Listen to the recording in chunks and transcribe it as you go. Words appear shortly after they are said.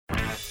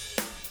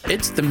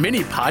It's the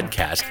mini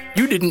podcast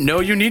you didn't know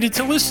you needed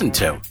to listen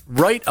to.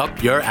 Right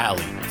Up Your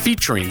Alley,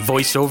 featuring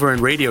voiceover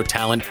and radio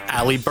talent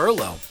Ali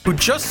Burlow, who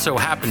just so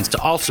happens to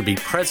also be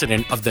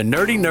president of the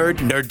Nerdy Nerd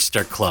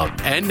Nerdster Club.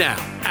 And now,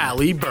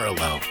 Ali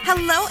Burlow.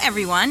 Hello,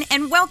 everyone,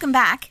 and welcome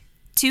back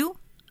to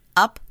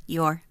Up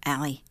Your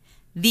Alley,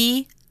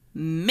 the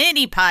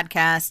mini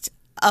podcast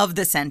of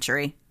the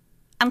century.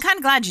 I'm kind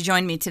of glad you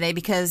joined me today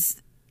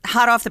because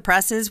hot off the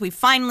presses, we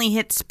finally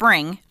hit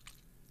spring,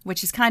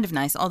 which is kind of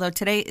nice, although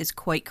today is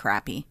quite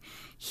crappy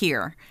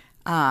here.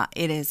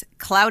 It is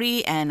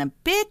cloudy and a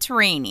bit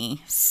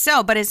rainy,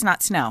 but it's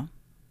not snow.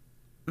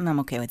 I'm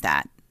okay with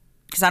that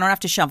because I don't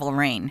have to shovel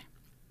rain.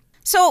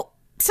 So,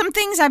 some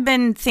things I've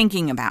been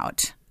thinking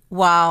about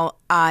while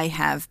I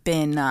have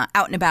been out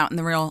and about in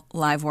the real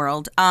live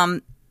world.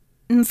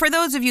 For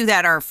those of you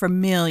that are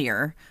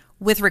familiar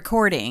with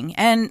recording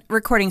and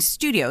recording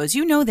studios,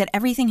 you know that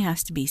everything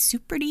has to be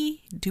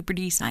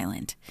super-duper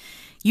silent.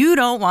 You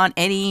don't want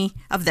any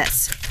of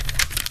this.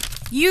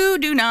 You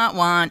do not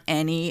want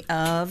any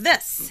of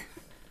this.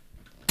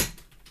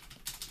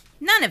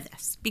 None of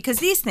this. Because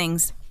these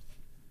things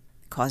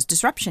cause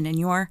disruption in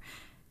your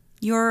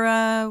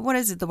what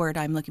is it, the word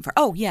I'm looking for?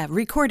 Oh, yeah,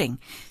 recording.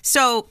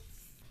 So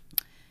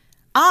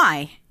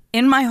I,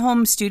 in my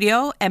home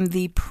studio, am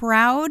the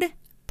proud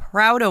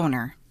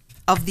owner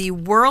of the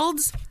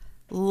world's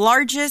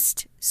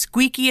largest,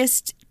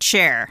 squeakiest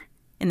chair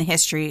in the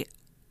history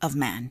of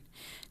man.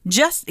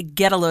 Just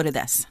get a load of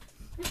this.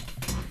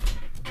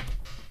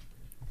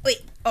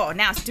 Wait. Oh,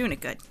 now it's doing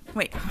it good.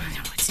 Wait. Oh,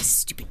 no, it's this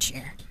stupid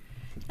chair.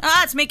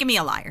 It's making me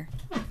a liar.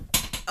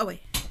 Oh,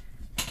 wait.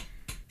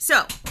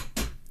 So,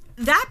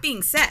 that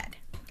being said,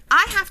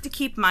 I have to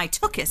keep my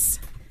tuchus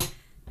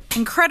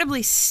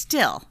incredibly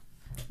still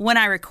when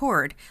I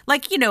record.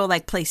 Like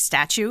play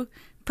statue,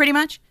 pretty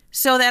much.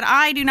 So that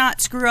I do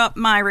not screw up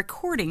my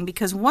recording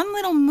because one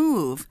little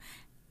move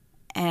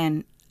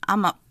and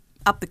I'm up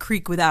the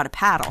creek without a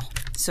paddle.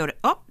 See,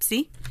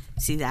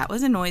 that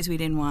was a noise we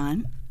didn't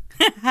want.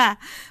 But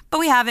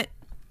we have it,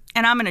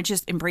 and I'm going to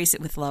just embrace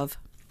it with love.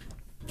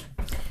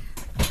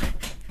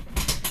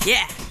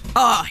 Yeah.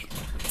 Oh,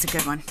 it's a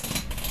good one.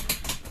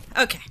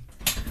 Okay,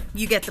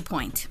 you get the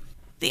point.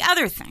 The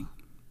other thing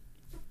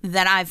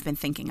that I've been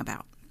thinking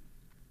about,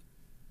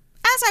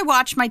 as I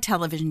watch my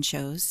television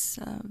shows,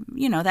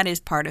 that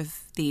is part of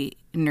the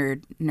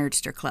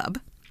Nerdster Club,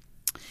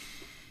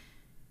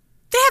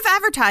 they have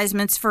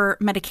advertisements for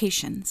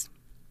medications.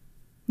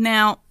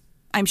 Now,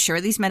 I'm sure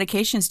these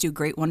medications do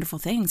great, wonderful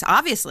things.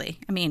 Obviously,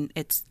 I mean,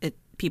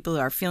 people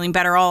are feeling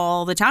better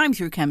all the time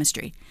through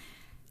chemistry.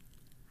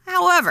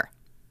 However,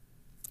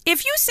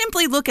 if you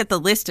simply look at the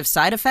list of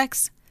side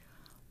effects,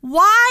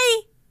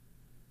 why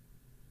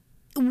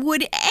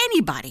would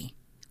anybody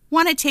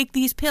want to take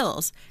these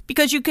pills?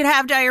 Because you could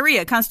have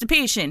diarrhea,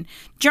 constipation,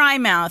 dry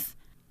mouth.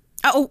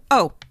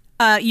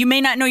 You may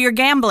not know you're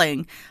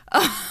gambling.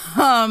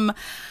 And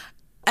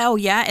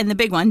the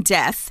big one,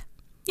 death.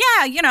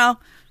 Yeah,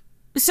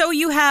 So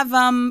you have,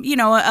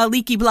 a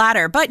leaky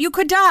bladder, but you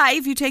could die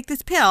if you take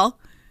this pill.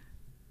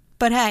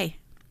 But hey,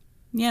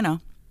 So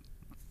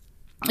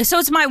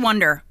it's my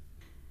wonder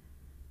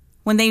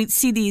when they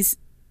see these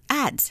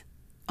ads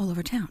all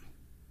over town.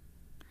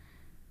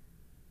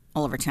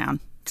 All over town.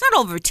 It's not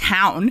all over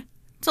town.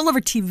 It's all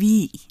over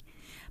TV.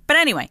 But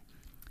anyway,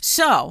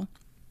 so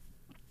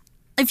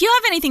if you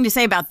have anything to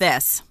say about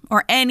this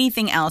or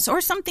anything else or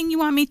something you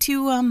want me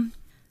to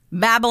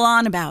babble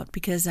on about,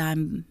 because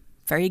I'm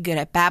very good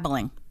at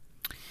babbling,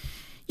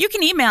 you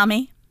can email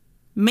me,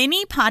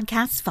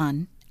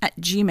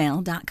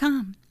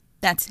 minipodcastfun@gmail.com.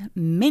 That's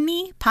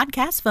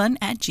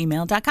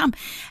minipodcastfun@gmail.com.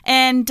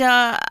 And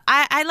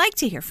I like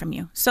to hear from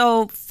you.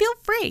 So feel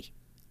free.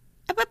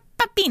 But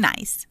be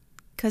nice.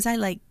 Because I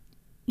like,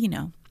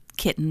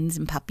 kittens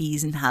and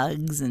puppies and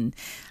hugs and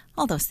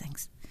all those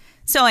things.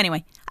 So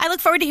anyway, I look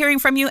forward to hearing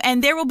from you.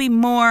 And there will be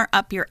more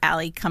Up Your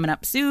Alley coming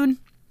up soon.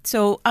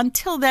 So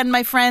until then,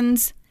 my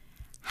friends,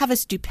 have a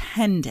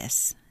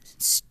stupendous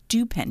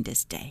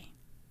day.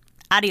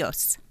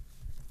 Adios.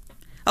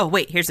 Oh,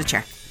 wait, here's the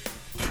chair.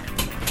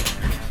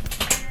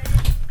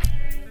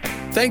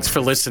 Thanks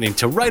for listening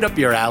to Right Up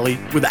Your Alley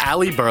with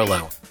Ali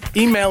Burlow.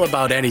 Email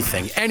about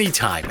anything,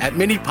 anytime at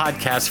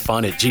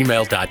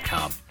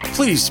minipodcastfun@gmail.com.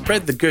 Please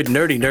spread the good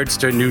nerdy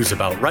nerdster news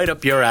about Right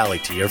Up Your Alley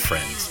to your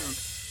friends.